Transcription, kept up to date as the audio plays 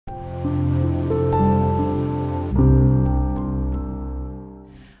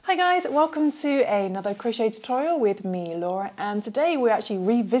Hi guys, welcome to another crochet tutorial with me, Laura, and today we're actually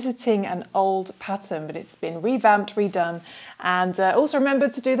revisiting an old pattern, but it's been revamped, redone, and also remember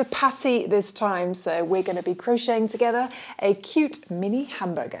to do the patty this time, so we're going to be crocheting together a cute mini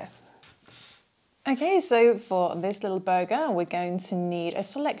hamburger. Okay, so for this little burger we're going to need a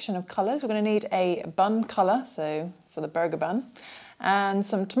selection of colours. We're going to need a bun colour, so for the burger bun, and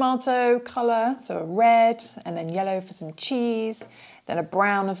some tomato colour, so a red, and then yellow for some cheese, then a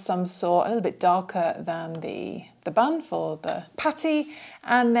brown of some sort, a little bit darker than the bun for the patty,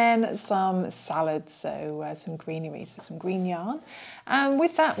 and then some salad, so some greenery, so some green yarn. And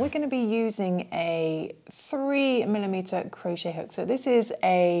with that we're going to be using a 3mm crochet hook. So this is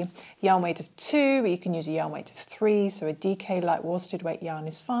a yarn weight of 2, but you can use a yarn weight of 3, so a DK light worsted weight yarn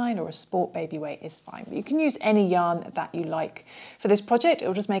is fine, or a sport baby weight is fine. But you can use any yarn that you like for this project. It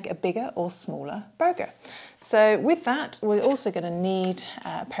will just make a bigger or smaller burger. So with that, we're also going to need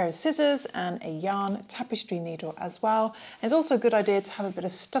a pair of scissors and a yarn tapestry needle as well. It's also a good idea to have a bit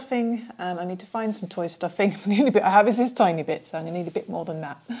of stuffing. I need to find some toy stuffing. The only bit I have is this tiny bit, so I'm going to need a bit more than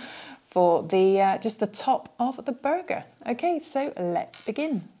that for the just the top of the burger. Okay, so let's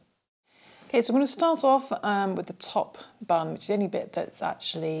begin. Okay, so I'm going to start off with the top bun, which is the only bit that's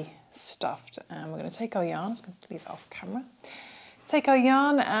actually stuffed. And we're going to take our yarn. I'm just going to leave it off camera. Take our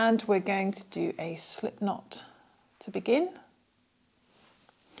yarn and we're going to do a slip knot to begin.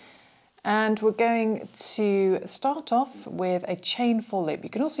 And we're going to start off with a chain 4 loop. You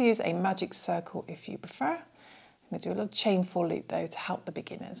can also use a magic circle if you prefer. I'm going to do a little chain 4 loop though to help the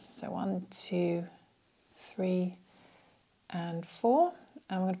beginners. So 1, 2, 3 and 4.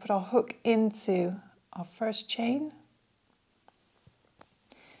 And we're going to put our hook into our first chain.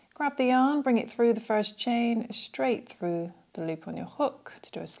 Grab the yarn, bring it through the first chain, straight through the loop on your hook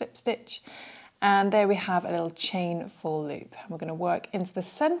to do a slip stitch, and there we have a little chain 4 loop. We're going to work into the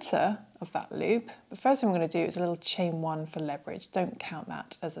center of that loop. The first thing we're going to do is a little chain 1 for leverage. Don't count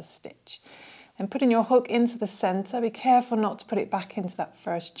that as a stitch. Then putting your hook into the center, be careful not to put it back into that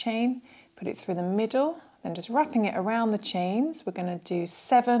first chain. Put it through the middle, then just wrapping it around the chains. We're going to do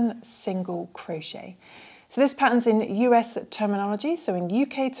 7 single crochet. So this pattern's in US terminology, so in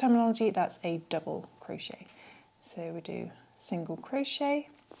UK terminology that's a double crochet. So we do single crochet,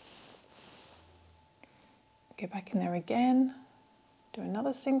 go back in there again, do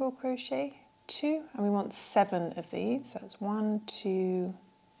another single crochet, 2, and we want 7 of these. So that's 1, 2,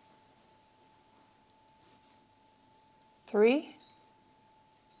 3,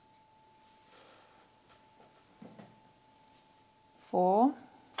 4,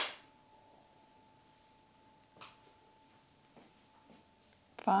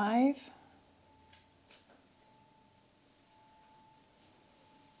 5,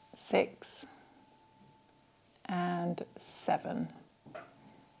 6 and 7,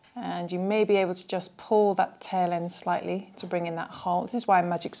 and you may be able to just pull that tail end slightly to bring in that hole. This is why a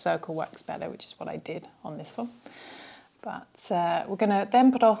magic circle works better, which is what I did on this one. But we're going to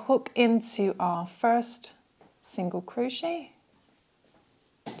then put our hook into our first single crochet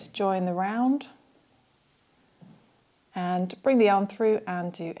to join the round, and bring the yarn through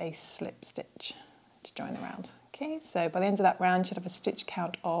and do a slip stitch to join the round. Okay, so by the end of that round you should have a stitch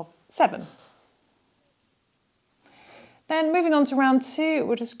count of 7. Then moving on to round 2,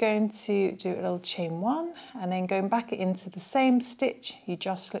 we're just going to do a little chain 1, and then going back into the same stitch you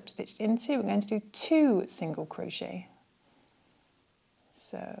just slip stitched into, we're going to do 2 single crochet.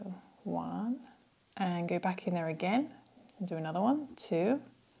 So 1, and go back in there again and do another one, 2.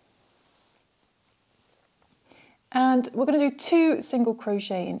 And we're going to do 2 single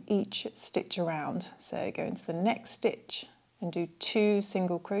crochet in each stitch around. So go into the next stitch and do 2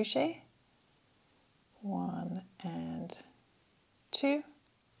 single crochet, 1 and 2,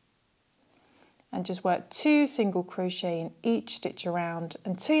 and just work 2 single crochet in each stitch around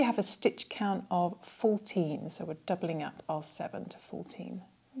until you have a stitch count of 14. So we're doubling up our 7 to 14.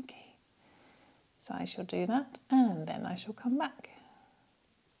 Okay, so I shall do that and then I shall come back.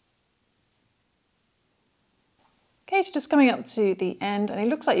 Okay, so just coming up to the end, and it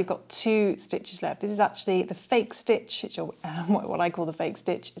looks like you've got 2 stitches left. This is actually the fake stitch. It's your, what I call the fake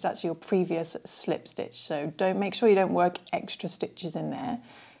stitch. It's actually your previous slip stitch. So make sure you don't work extra stitches in there.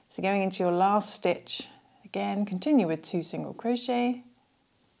 So going into your last stitch, again, continue with 2 single crochet,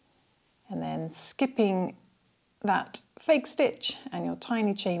 and then skipping that fake stitch and your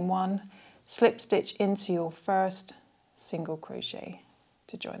tiny chain 1, slip stitch into your first single crochet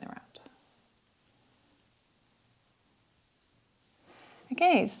to join the round.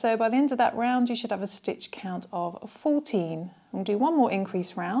 Okay, so by the end of that round you should have a stitch count of 14. We'll do one more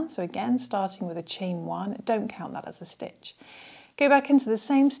increase round, so again starting with a chain 1, don't count that as a stitch. Go back into the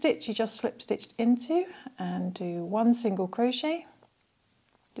same stitch you just slip stitched into and do 1 single crochet,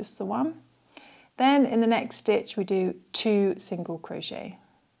 just the one. Then in the next stitch we do 2 single crochet,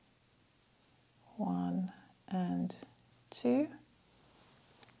 1 and 2.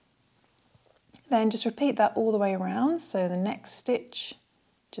 Then just repeat that all the way around, so the next stitch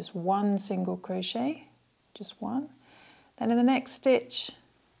just 1 single crochet, just 1. Then in the next stitch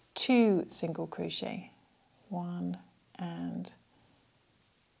 2 single crochet, 1 and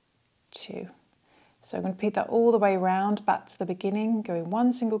 2. So I'm going to repeat that all the way around back to the beginning, going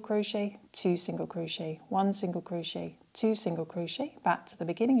 1 single crochet, 2 single crochet, 1 single crochet, 2 single crochet, back to the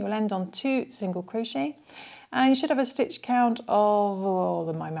beginning. You'll end on 2 single crochet and you should have a stitch count of,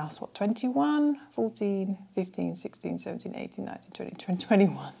 oh, my mouse, what, 21, 14, 15, 16, 17, 18, 19, 20,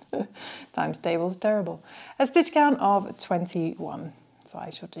 21. Times table's terrible. A stitch count of 21. So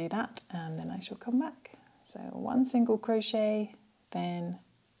I shall do that and then I shall come back. So 1 single crochet, then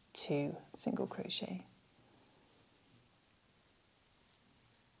 2 single crochet.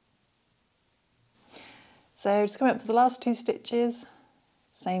 So just coming up to the last 2 stitches,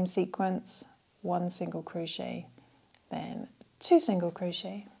 same sequence, 1 single crochet, then 2 single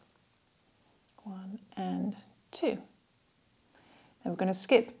crochet, 1 and 2. Then we're going to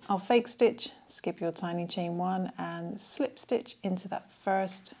skip our fake stitch, skip your tiny chain 1 and slip stitch into that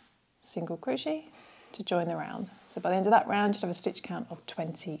first single crochet to join the round. So by the end of that round, you'd have a stitch count of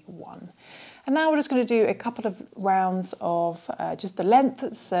 21. And now we're just going to do a couple of rounds of just the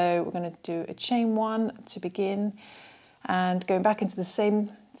length. So we're going to do a chain 1 to begin and going back into the same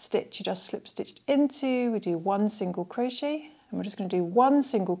stitch you just slip stitched into, we do 1 single crochet and we're just going to do 1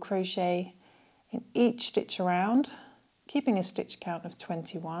 single crochet in each stitch around, keeping a stitch count of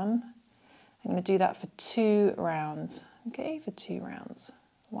 21. I'm going to do that for 2 rounds, okay, for 2 rounds.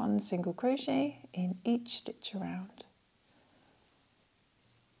 1 single crochet in each stitch around.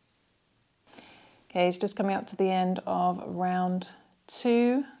 Okay, it's just coming up to the end of round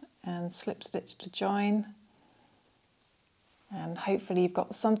 2 and slip stitch to join. And hopefully you've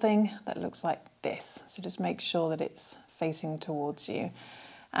got something that looks like this. So just make sure that it's facing towards you.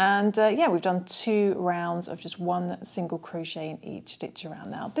 And yeah, we've done 2 rounds of just 1 single crochet in each stitch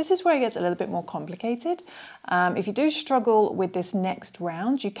around. Now, this is where it gets a little bit more complicated. If you do struggle with this next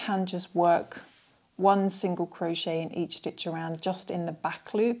round, you can just work 1 single crochet in each stitch around just in the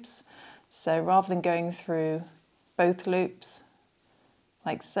back loops. So rather than going through both loops,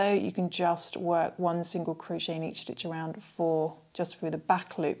 like so, you can just work 1 single crochet in each stitch around for just through the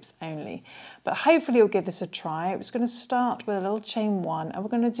back loops only. But hopefully you'll give this a try. It's going to start with a little chain 1 and we're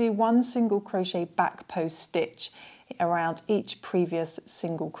going to do 1 single crochet back post stitch around each previous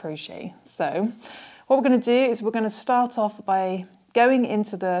single crochet. So what we're going to do is we're going to start off by going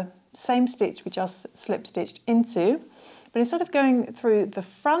into the same stitch we just slip stitched into, but instead of going through the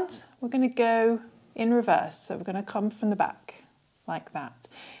front, we're going to go in reverse. So we're going to come from the back, like that.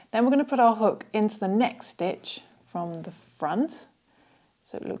 Then we're going to put our hook into the next stitch from the front.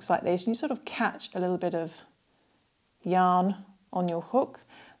 So it looks like this. And you sort of catch a little bit of yarn on your hook.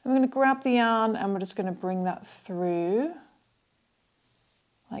 Then we're going to grab the yarn and we're just going to bring that through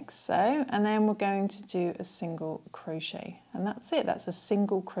like so. And then we're going to do a single crochet. And that's it. That's a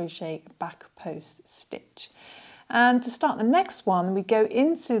single crochet back post stitch. And to start the next one, we go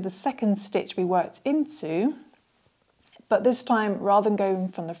into the second stitch we worked into. But this time, rather than going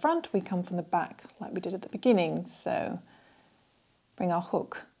from the front, we come from the back like we did at the beginning. So bring our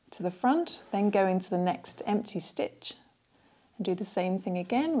hook to the front, then go into the next empty stitch and do the same thing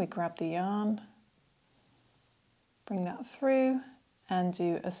again. We grab the yarn, bring that through and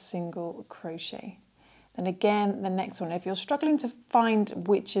do a single crochet. Then again, the next one. If you're struggling to find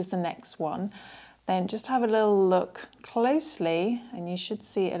which is the next one, then just have a little look closely and you should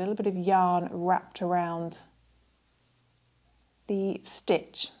see a little bit of yarn wrapped around the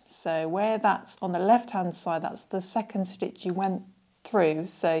stitch. So where that's on the left hand side, that's the second stitch you went through,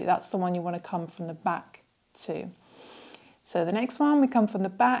 so that's the one you want to come from the back to. So the next one, we come from the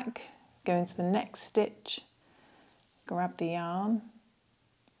back, go into the next stitch, grab the yarn,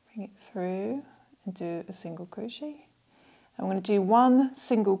 bring it through and do a single crochet. I'm going to do 1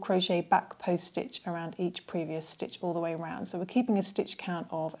 single crochet back post stitch around each previous stitch all the way around. So we're keeping a stitch count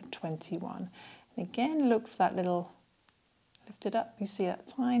of 21. And again, look for that little, lift it up, you see that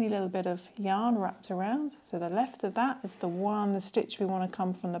tiny little bit of yarn wrapped around. So the left of that is the stitch we want to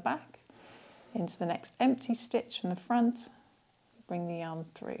come from the back into the next empty stitch from the front, bring the yarn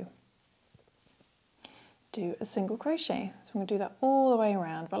through. do a single crochet. So I'm going to do that all the way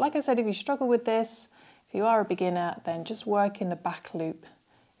around. But like I said, if you struggle with this, if you are a beginner, then just work in the back loop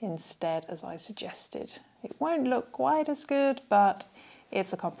instead, as I suggested. It won't look quite as good, but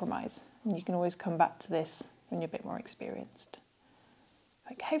it's a compromise. And you can always come back to this when you're a bit more experienced.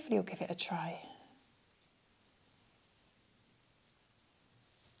 Like, hopefully you'll give it a try.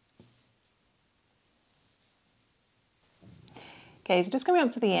 Okay, so just coming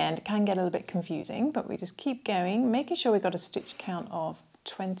up to the end, it can get a little bit confusing, but we just keep going, making sure we've got a stitch count of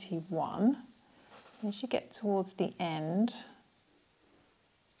 21. As you get towards the end,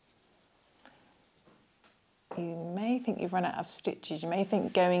 you may think you've run out of stitches. You may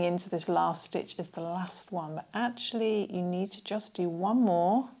think going into this last stitch is the last one, but actually you need to just do one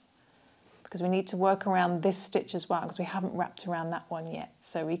more because we need to work around this stitch as well because we haven't wrapped around that one yet.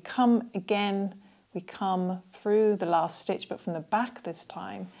 So we come again, we come through the last stitch, but from the back this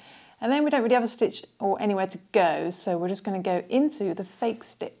time. And then we don't really have a stitch or anywhere to go, so we're just going to go into the fake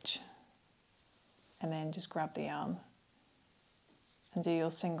stitch and then just grab the yarn and do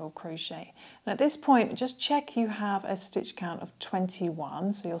your single crochet. And at this point, just check you have a stitch count of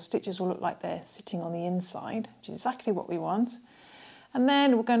 21, so your stitches will look like they're sitting on the inside, which is exactly what we want. And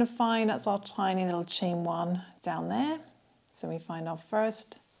then we're going to find, that's our tiny little chain one down there. So we find our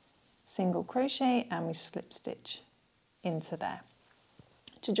first single crochet and we slip stitch into there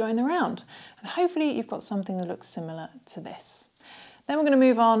to join the round. And hopefully you've got something that looks similar to this. Then we're going to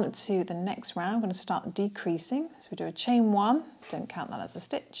move on to the next round. We're going to start decreasing. So we do a chain one, don't count that as a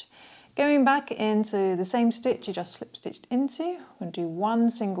stitch. Going back into the same stitch you just slip stitched into, we're going to do one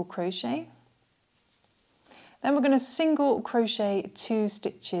single crochet. Then we're going to single crochet 2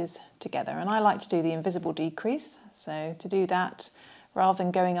 stitches together. And I like to do the invisible decrease. So to do that, rather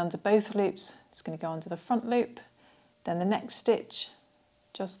than going under both loops, I'm just going to go under the front loop, then the next stitch,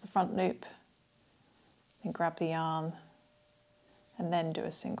 just the front loop, then grab the yarn, and then do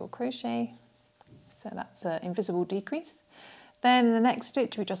a single crochet. So that's an invisible decrease. Then in the next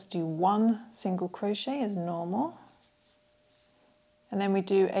stitch, we just do one single crochet as normal. And then we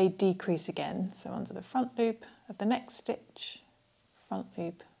do a decrease again. So under the front loop of the next stitch, front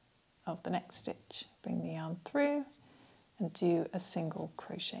loop of the next stitch, bring the yarn through, and do a single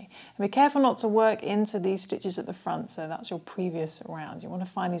crochet. And be careful not to work into these stitches at the front, so that's your previous round. You want to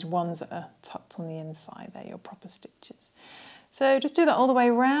find these ones that are tucked on the inside, they're your proper stitches. So just do that all the way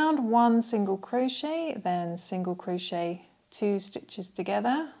around, one single crochet, then single crochet 2 stitches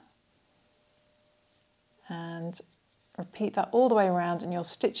together, and repeat that all the way around, and your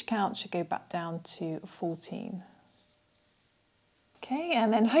stitch count should go back down to 14. Okay,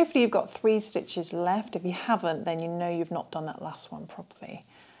 and then hopefully you've got 3 stitches left. If you haven't, then you know you've not done that last one properly.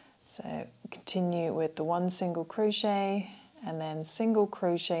 So continue with the one single crochet and then single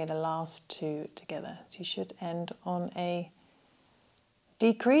crochet the last 2 together. So you should end on a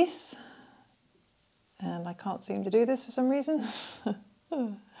decrease. And I can't seem to do this for some reason.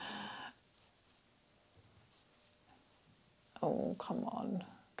 Oh, come on,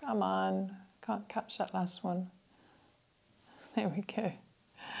 come on. Can't catch that last one. There we go.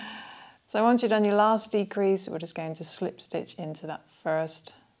 So once you've done your last decrease, we're just going to slip stitch into that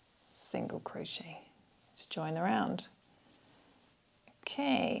first single crochet to join the round.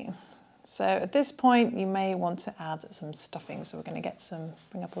 Okay, so at this point you may want to add some stuffing. So we're going to get some,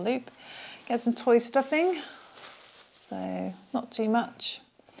 bring up a loop, get some toy stuffing. So not too much.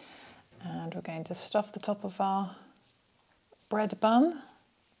 And we're going to stuff the top of our bread bun.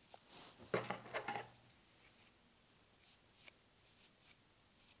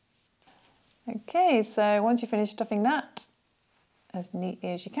 Okay, so once you finish stuffing that as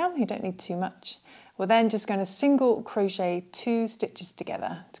neatly as you can, you don't need too much. We're then just going to single crochet 2 stitches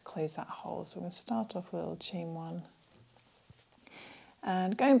together to close that hole. So we're going to start off with a little chain one.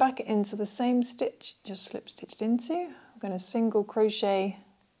 And going back into the same stitch, just slip stitched into, we're going to single crochet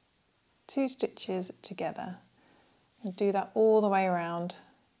 2 stitches together. And do that all the way around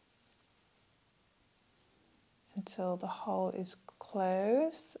until the hole is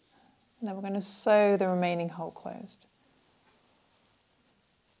closed. And then we're going to sew the remaining hole closed.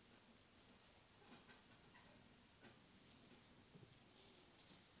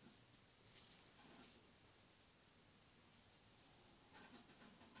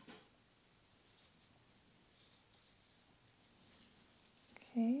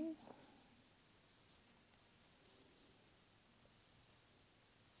 Okay.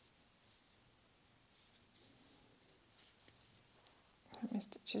 How many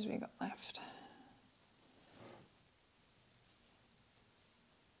stitches we got left?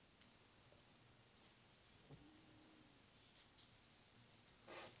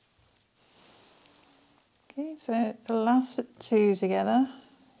 Okay, so the last two together,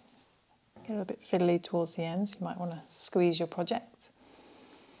 get a little bit fiddly towards the end, so you might want to squeeze your project.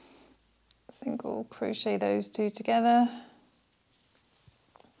 Single crochet those two together,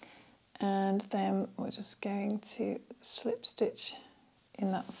 and then we're just going to slip stitch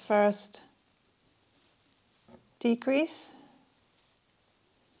in that first decrease,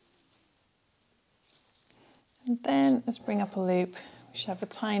 and then let's bring up a loop. We should have a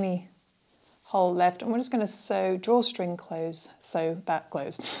tiny hole left, and we're just going to sew drawstring close, sew that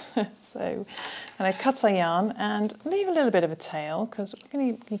closed. So, and I cut our yarn and leave a little bit of a tail, because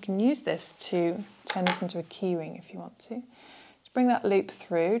you can use this to turn this into a keyring if you want to. Just bring that loop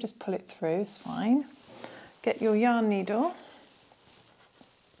through, just pull it through, it's fine. Get your yarn needle,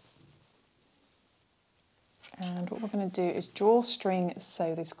 and what we're going to do is drawstring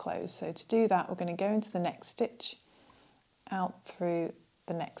sew this close. So to do that, we're going to go into the next stitch, out through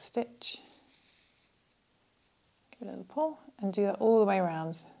the next stitch, give it a little pull, and do that all the way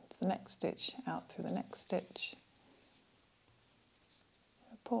around to the next stitch, out through the next stitch,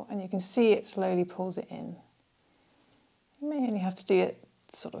 pull, and you can see it slowly pulls it in. You may only have to do it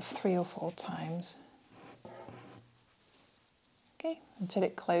sort of 3 or 4 times. Okay, until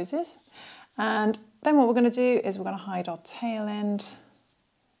it closes. And then what we're going to do is we're going to hide our tail end.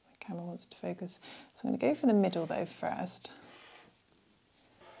 My camera wants to focus. So I'm going to go for the middle though first.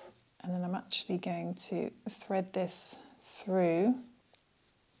 And then I'm actually going to thread this through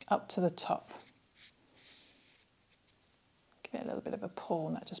up to the top. Give it a little bit of a pull,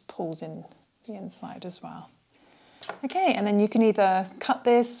 and that just pulls in the inside as well. Okay, and then you can either cut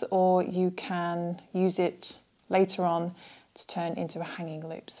this or you can use it later on to turn into a hanging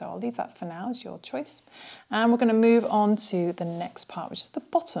loop. So I'll leave that for now, as your choice. And we're going to move on to the next part, which is the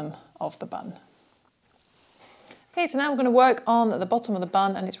bottom of the bun. Okay, so now we're going to work on the bottom of the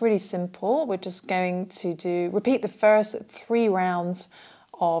bun, and it's really simple. We're just going to repeat the first 3 rounds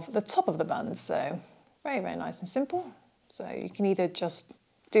of the top of the bun. So very, very nice and simple. So you can either just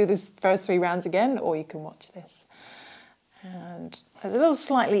do this first 3 rounds again, or you can watch this. And there's a little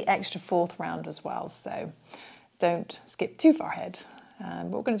slightly extra 4th round as well, so don't skip too far ahead.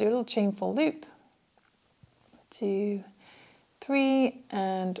 And we're going to do a little chain 4 loop. 2, 3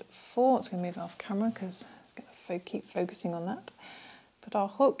 and 4. It's going to move off camera because it's going to keep focusing on that. Put our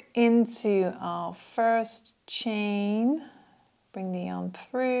hook into our first chain, bring the yarn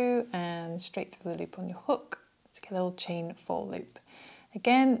through and straight through the loop on your hook to get a little chain 4 loop.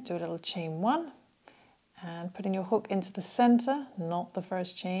 Again, do a little chain 1 and putting your hook into the center, not the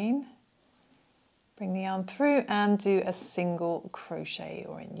first chain. Bring the yarn through and do a single crochet,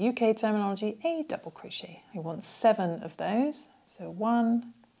 or in UK terminology, a double crochet. I want 7 of those. So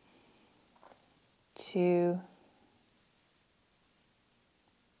 1, 2,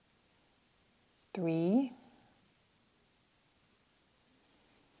 3,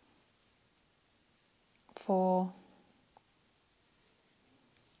 4,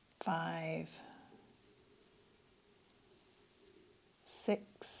 5,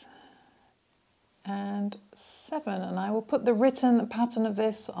 6, and 7. And I will put the written pattern of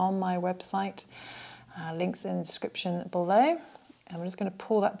this on my website. Links in the description below. And we're just going to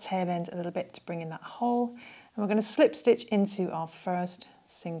pull that tail end a little bit to bring in that hole. And we're going to slip stitch into our first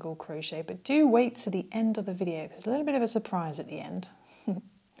single crochet. But do wait to the end of the video. There's a little bit of a surprise at the end.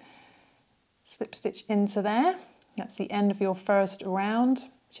 Slip stitch into there. That's the end of your first round. You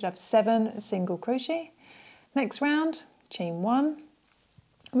should have 7 single crochet. Next round, chain 1.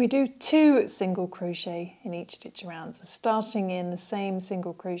 We do 2 single crochet in each stitch around. So starting in the same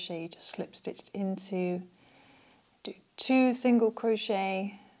single crochet, you just slip stitched into, do 2 single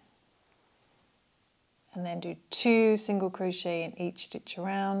crochet, and then do 2 single crochet in each stitch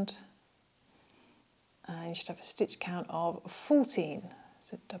around. And you should have a stitch count of 14,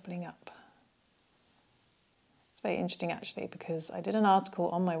 so doubling up. It's very interesting actually, because I did an article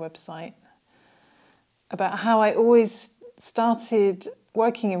on my website about how I always started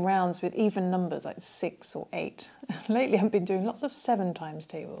working in rounds with even numbers like 6 or 8. Lately I've been doing lots of 7 times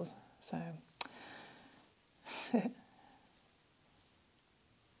tables, so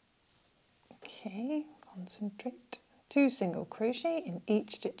okay, concentrate. 2 single crochet in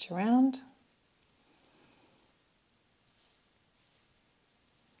each stitch around.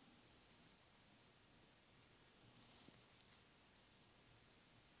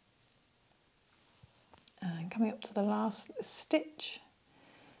 And coming up to the last stitch,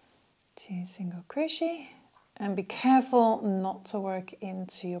 2 single crochet, and be careful not to work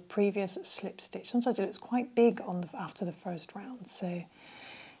into your previous slip stitch. Sometimes it looks quite big on after the first round, so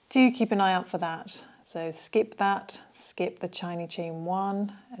do keep an eye out for that. So skip that, skip the tiny chain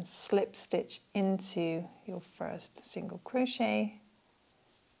 1 and slip stitch into your first single crochet.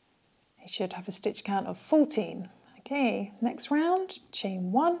 You should have a stitch count of 14. Okay, next round,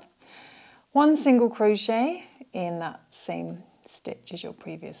 chain 1, 1 single crochet in that same stitch as your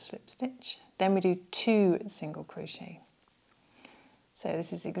previous slip stitch. Then we do 2 single crochet. So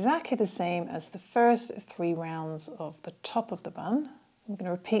this is exactly the same as the first 3 rounds of the top of the bun. I'm going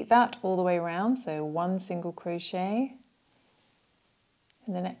to repeat that all the way around, so 1 single crochet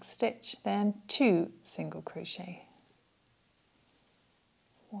in the next stitch, then 2 single crochet,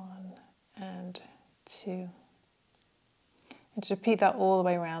 1 and 2. And to repeat that all the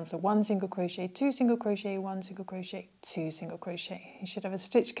way around, so 1 single crochet, 2 single crochet, 1 single crochet, 2 single crochet. You should have a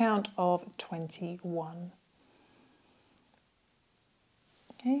stitch count of 21.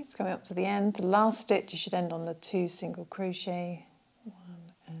 Okay, it's coming up to the end. The last stitch, you should end on the 2 single crochet, 1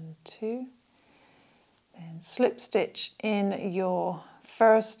 and 2. Then slip stitch in your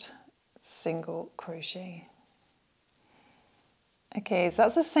first single crochet. Okay, so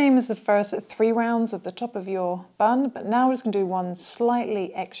that's the same as the first 3 rounds of the top of your bun, but now we're just going to do one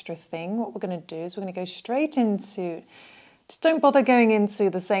slightly extra thing. What we're going to do is we're going to go straight into, just don't bother going into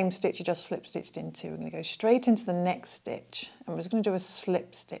the same stitch you just slip stitched into. We're going to go straight into the next stitch, and we're just going to do a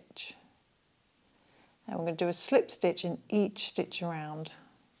slip stitch. And we're going to do a slip stitch in each stitch around.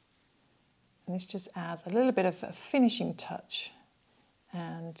 And this just adds a little bit of a finishing touch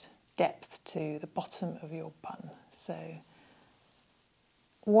and depth to the bottom of your bun. So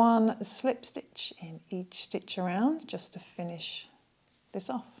 1 slip stitch in each stitch around just to finish this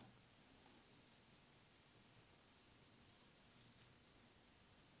off.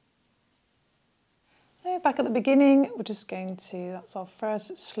 So back at the beginning, we're just going to, that's our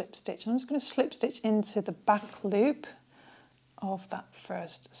first slip stitch. I'm just going to slip stitch into the back loop of that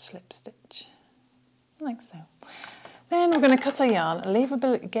first slip stitch, like so. Then we're going to cut our yarn and leave a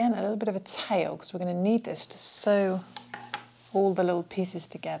little bit of a tail, because we're going to need this to sew all the little pieces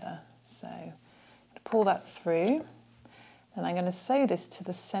together. So I'm going to pull that through, and I'm going to sew this to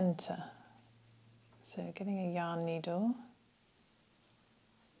the center. So getting a yarn needle,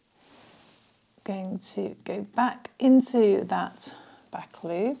 going to go back into that back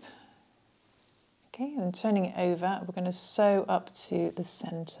loop, okay, and turning it over, we're going to sew up to the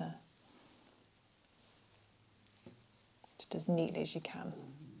center, just as neatly as you can.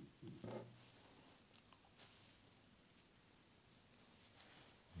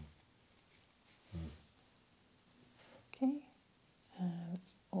 Okay, and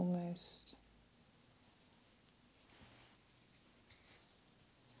it's almost,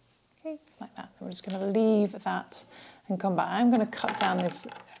 okay, like that. We're just going to leave that and come back. I'm going to cut down this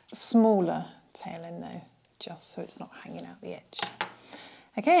smaller tail end though, just so it's not hanging out the edge.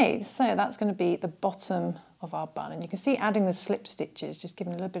 Okay, so that's going to be the bottom of our bun, and you can see adding the slip stitches just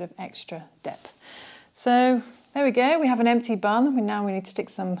giving a little bit of extra depth. So there we go, we have an empty bun. Now we need to stick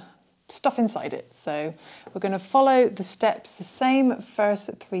some stuff inside it. So we're going to follow the steps, the same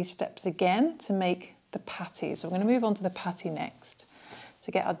first 3 steps again to make the patty. So we're going to move on to the patty next.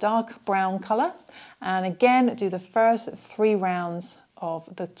 So get our dark brown colour, and again do the first 3 rounds of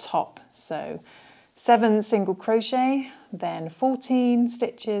the top. So 7 single crochet, then 14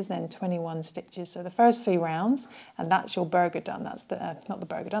 stitches, then 21 stitches. So the first 3 rounds, and that's your burger done. That's the not the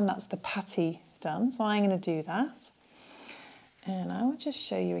burger done, that's the patty done. So I'm going to do that. And I will just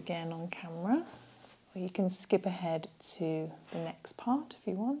show you again on camera, or you can skip ahead to the next part if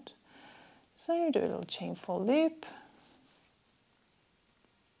you want. So do a little chain 4 loop,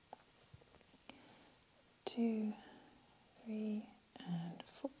 2, 3, and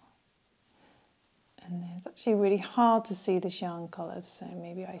 4. And then it's actually really hard to see this yarn colour, so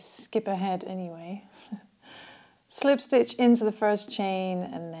maybe I skip ahead anyway. Slip stitch into the first chain,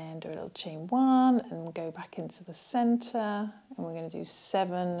 and then do a little chain 1 and go back into the center, and we're going to do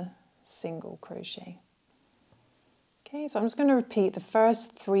 7 single crochet. Okay, so I'm just going to repeat the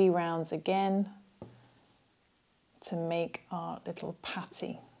first 3 rounds again to make our little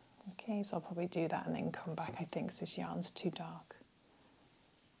patty. Okay, so I'll probably do that and then come back, I think, because this yarn's too dark.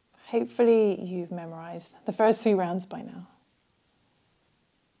 Hopefully you've memorized the first 3 rounds by now.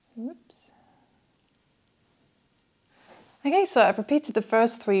 Whoops. Okay, so I've repeated the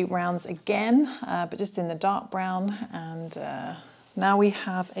first 3 rounds again, but just in the dark brown, and now we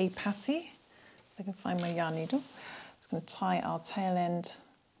have a patty. If I can find my yarn needle. I'm just going to tie our tail end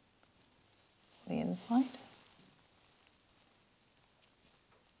on the inside.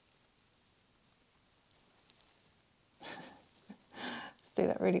 Do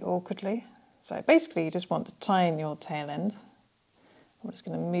that really awkwardly. So basically you just want to tie in your tail end I'm just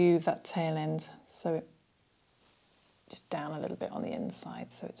going to move that tail end so it just down a little bit on the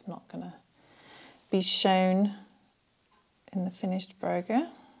inside, so it's not going to be shown in the finished burger.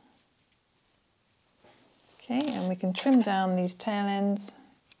 Okay, and we can trim down these tail ends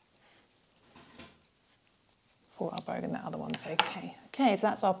for our burger, and the other one's okay. Okay, so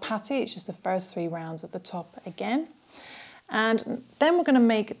that's our patty. It's just the first 3 rounds at the top again. And then we're going to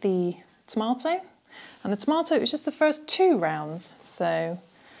make the tomato. And the tomato is just the first 2 rounds. So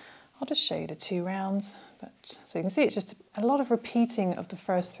I'll just show you the 2 rounds. But so you can see it's just a lot of repeating of the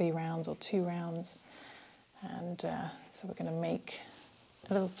first 3 rounds or 2 rounds. And so we're going to make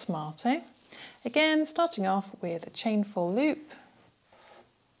a little tomato. Again, starting off with a chain 4 loop,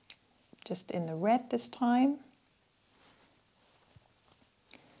 just in the red this time.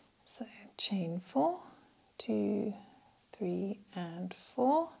 So chain 4, 2, 3 and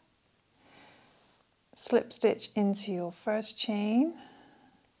 4. Slip stitch into your first chain.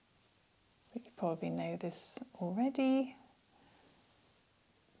 You probably know this already.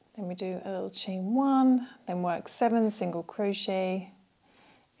 Then we do a little chain 1, then work 7 single crochet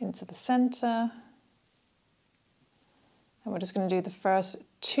into the center, and we're just going to do the first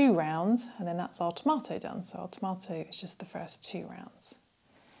 2 rounds, and then that's our tomato done. So our tomato is just the first 2 rounds.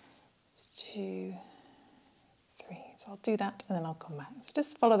 It's 2, 3. So I'll do that and then I'll come back. So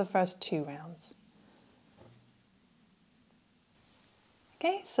just follow the first 2 rounds.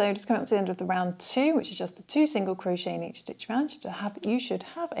 Okay, so just coming up to the end of the round 2, which is just the 2 single crochet in each stitch round. You should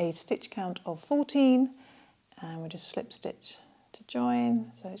have a stitch count of 14, and we just slip stitch to join.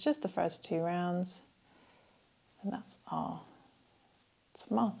 So it's just the first 2 rounds, and that's our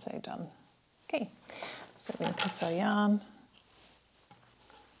tomato done. Okay, so we're going to cut our yarn.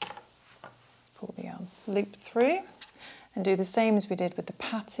 Let's pull the yarn loop through and do the same as we did with the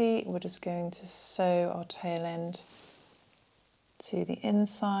patty. We're just going to sew our tail end to the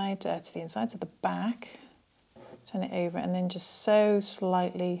inside, to the back, turn it over, and then just sew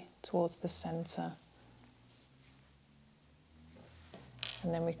slightly towards the center.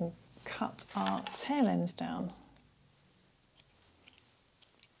 And then we can cut our tail ends down.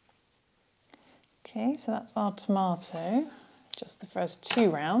 Okay, so that's our tomato, just the first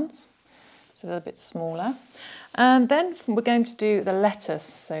 2 rounds. It's a little bit smaller. And then we're going to do the lettuce,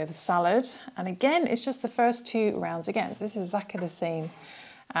 so the salad. And again, it's just the first 2 rounds again. So this is exactly the same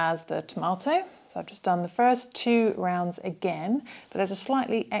as the tomato. So I've just done the first 2 rounds again, but there's a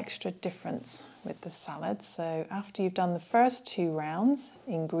slightly extra difference with the salad. So after you've done the first 2 rounds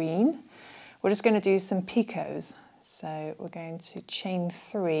in green, we're just going to do some picots. So we're going to chain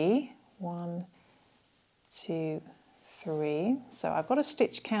 3, 1, 2, 3. So I've got a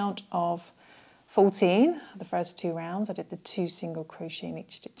stitch count of 14, the first 2 rounds. I did the 2 single crochet in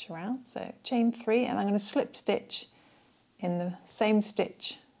each stitch around. So chain 3, and I'm going to slip stitch in the same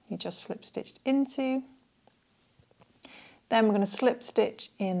stitch you just slip stitched into. Then we're going to slip stitch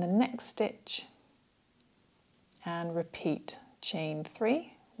in the next stitch and repeat. Chain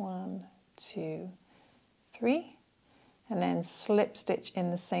 3, 1, 2, 3, and then slip stitch in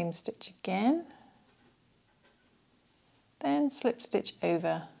the same stitch again. Then slip stitch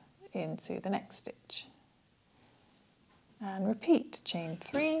over into the next stitch and repeat. Chain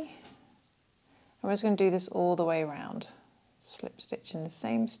 3, and we're just going to do this all the way around. Slip stitch in the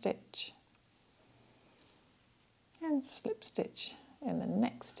same stitch and slip stitch in the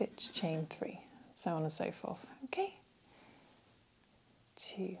next stitch, chain 3, so on and so forth. Okay,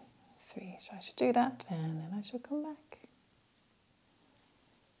 2, 3. So I should do that and then I shall come back.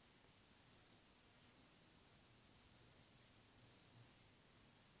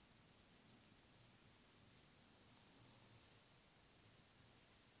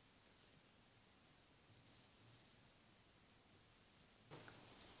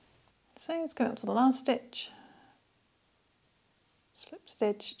 So let's go up to the last stitch, slip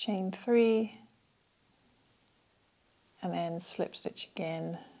stitch, chain 3, and then slip stitch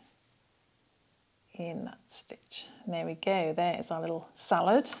again in that stitch. And there we go, there is our little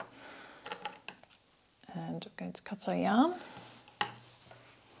salad. And we're going to cut our yarn,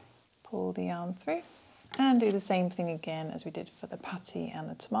 pull the yarn through, and do the same thing again as we did for the patty and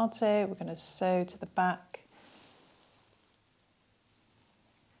the tomato. We're going to sew to the back,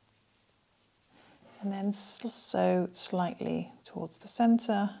 and then sew slightly towards the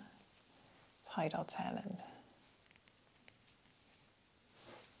center to hide our tail end.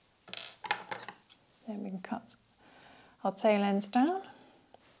 Then we can cut our tail ends down,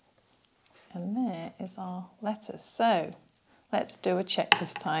 and there is our lettuce. So let's do a check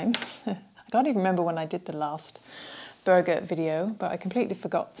this time. I can't even remember when I did the last burger video, but I completely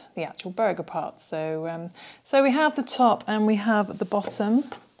forgot the actual burger part. So, so we have the top and we have the bottom,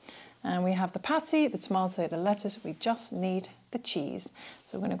 and we have the patty, the tomato, the lettuce. We just need the cheese.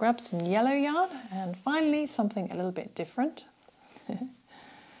 So we're going to grab some yellow yarn, and finally something a little bit different.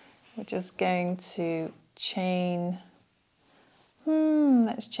 We're just going to chain,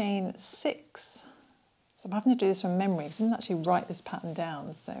 let's chain 6. So I'm having to do this from memory because I didn't actually write this pattern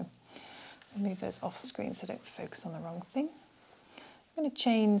down. So I'll move those off screen so I don't focus on the wrong thing. I'm going to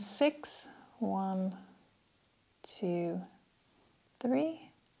chain 6, 1, 2, 3,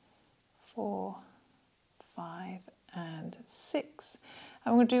 4, 5, and 6.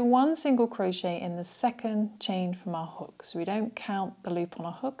 And we're going to do 1 single crochet in the second chain from our hook. So we don't count the loop on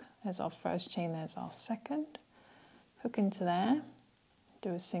our hook. There's our first chain, there's our second. Hook into there,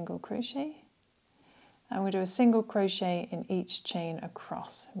 do a single crochet. And we do a single crochet in each chain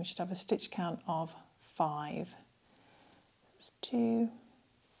across. We should have a stitch count of 5. That's 2,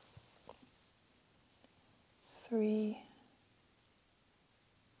 3,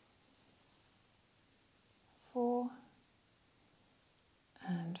 4,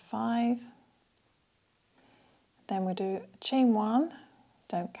 and 5. Then we do chain 1,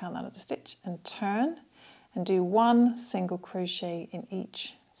 don't count that as a stitch, and turn, and do 1 single crochet in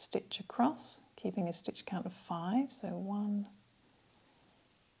each stitch across, keeping a stitch count of 5. So 1,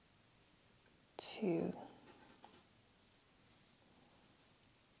 2,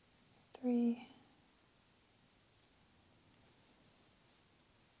 3,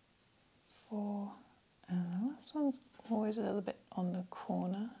 4, and the last one's always a little bit on the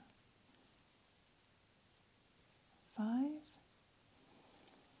corner. 5.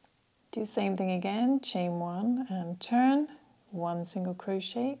 Do the same thing again, chain 1 and turn, 1 single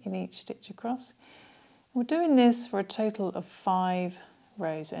crochet in each stitch across. We're doing this for a total of 5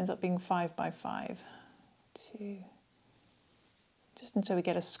 rows. So it ends up being 5 by 5. 2, just until we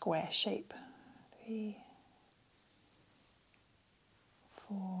get a square shape. 3,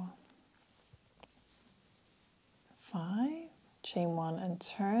 4, 5, chain 1 and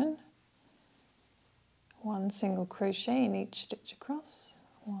turn, 1 single crochet in each stitch across.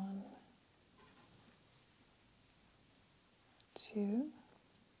 1, 2,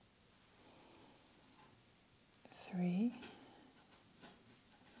 3,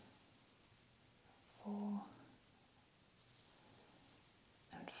 4,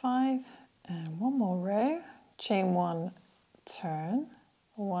 and 5, and 1 more row, chain 1, turn,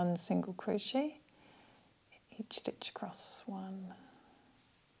 1 single crochet, each stitch across. 1,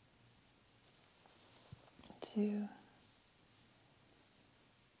 2,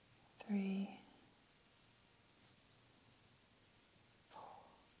 3, 4,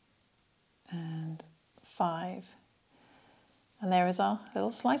 and 5. And there is our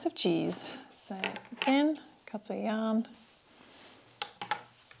little slice of cheese. So again, cut a yarn,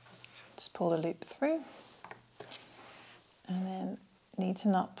 just pull the loop through, and then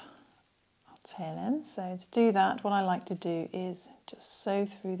neaten up our tail end. So to do that, what I like to do is just sew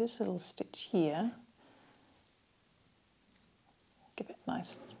through this little stitch here, give it a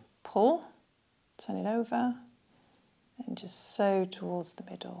nice pull, turn it over, and just sew towards the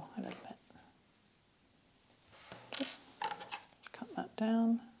middle a little bit. Okay. Cut that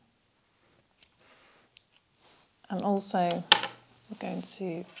down. And also we're going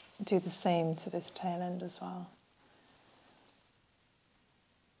to do the same to this tail end as well.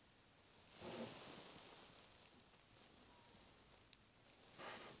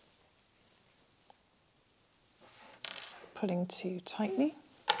 Pulling too tightly.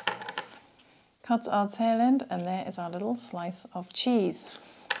 Cut our tail end, and there is our little slice of cheese.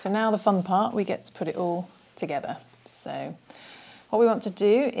 So now the fun part, we get to put it all together. So what we want to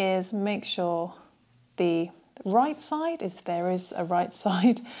do is make sure the right side, if there is a right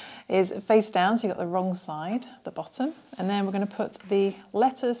side, is face down, so you've got the wrong side, the bottom, and then we're going to put the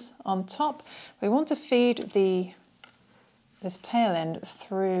lettuce on top. We want to feed this tail end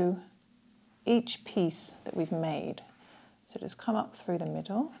through each piece that we've made. So just come up through the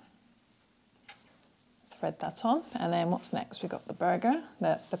middle, thread that on, and then what's next? We've got the burger,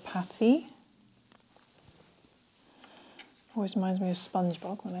 the patty. Always reminds me of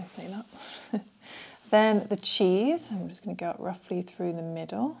SpongeBob when I say that. Then the cheese, I'm just going to go up roughly through the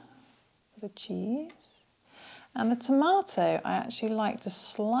middle for the cheese. And the tomato, I actually like to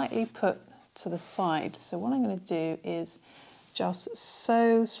slightly put to the side. So what I'm going to do is just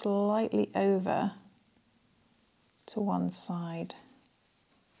sew slightly over to one side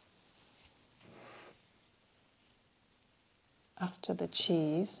after the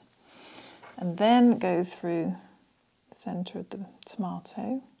cheese, and then go through the centre of the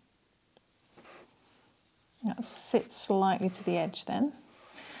tomato That sits slightly to the edge then.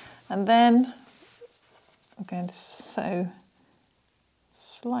 And then I'm going to sew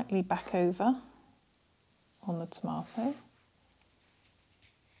slightly back over on the tomato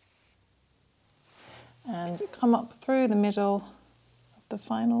and come up through the middle of the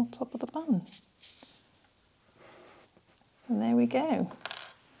final top of the bun. And there we go.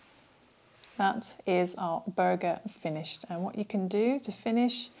 That is our burger finished. And what you can do to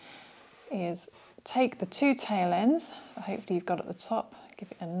finish is take the two tail ends that hopefully you've got at the top,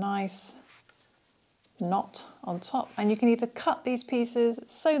 give it a nice knot on top, and you can either cut these pieces,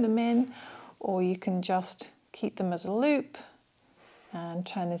 sew them in, or you can just keep them as a loop and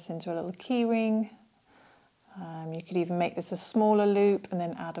turn this into a little key ring. You could even make this a smaller loop and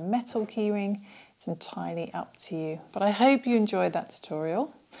then add a metal key ring. It's entirely up to you. But I hope you enjoyed that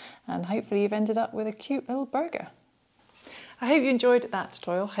tutorial, and hopefully you've ended up with a cute little burger. I hope you enjoyed that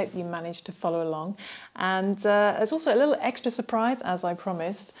tutorial, hope you managed to follow along. And there's also a little extra surprise, as I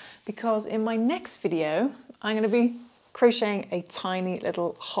promised, because in my next video, I'm going to be crocheting a tiny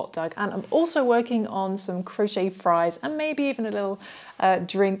little hot dog, and I'm also working on some crochet fries and maybe even a little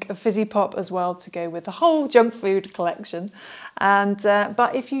drink, a fizzy pop as well, to go with the whole junk food collection. And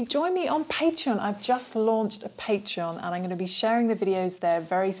but if you join me on Patreon, I've just launched a Patreon and I'm going to be sharing the videos there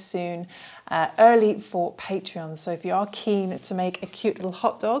very soon, early for Patreon. So if you are keen to make a cute little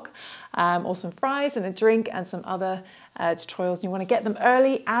hot dog or some fries and a drink and some other tutorials, and you want to get them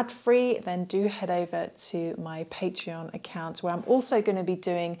early, ad-free, then do head over to my Patreon account, where I'm also going to be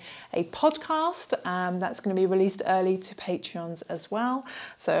doing a podcast that's going to be released early to Patreons as well.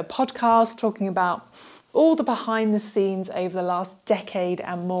 So a podcast talking about all the behind the scenes over the last decade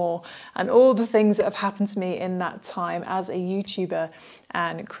and more, and all the things that have happened to me in that time as a YouTuber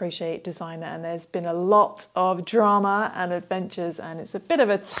and crochet designer. And there's been a lot of drama and adventures, and it's a bit of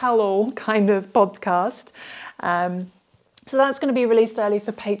a tell-all kind of podcast. So that's going to be released early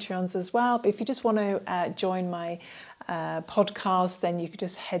for Patreons as well. But if you just want to join my podcast, then you could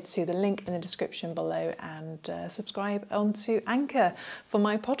just head to the link in the description below and subscribe onto Anchor for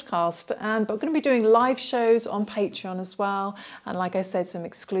my podcast. But we're going to be doing live shows on Patreon as well. And like I said, some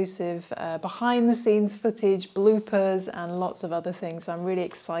exclusive behind the scenes footage, bloopers, and lots of other things. So I'm really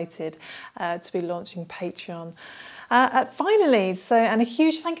excited to be launching Patreon. Finally, and a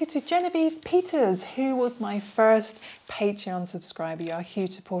huge thank you to Genevieve Peters, who was my first Patreon subscriber. You're a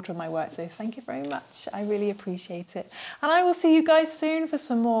huge supporter of my work, so thank you very much. I really appreciate it. And I will see you guys soon for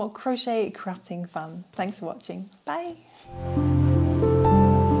some more crochet crafting fun. Thanks for watching. Bye.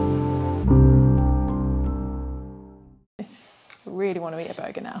 I really want to eat a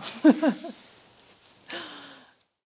burger now.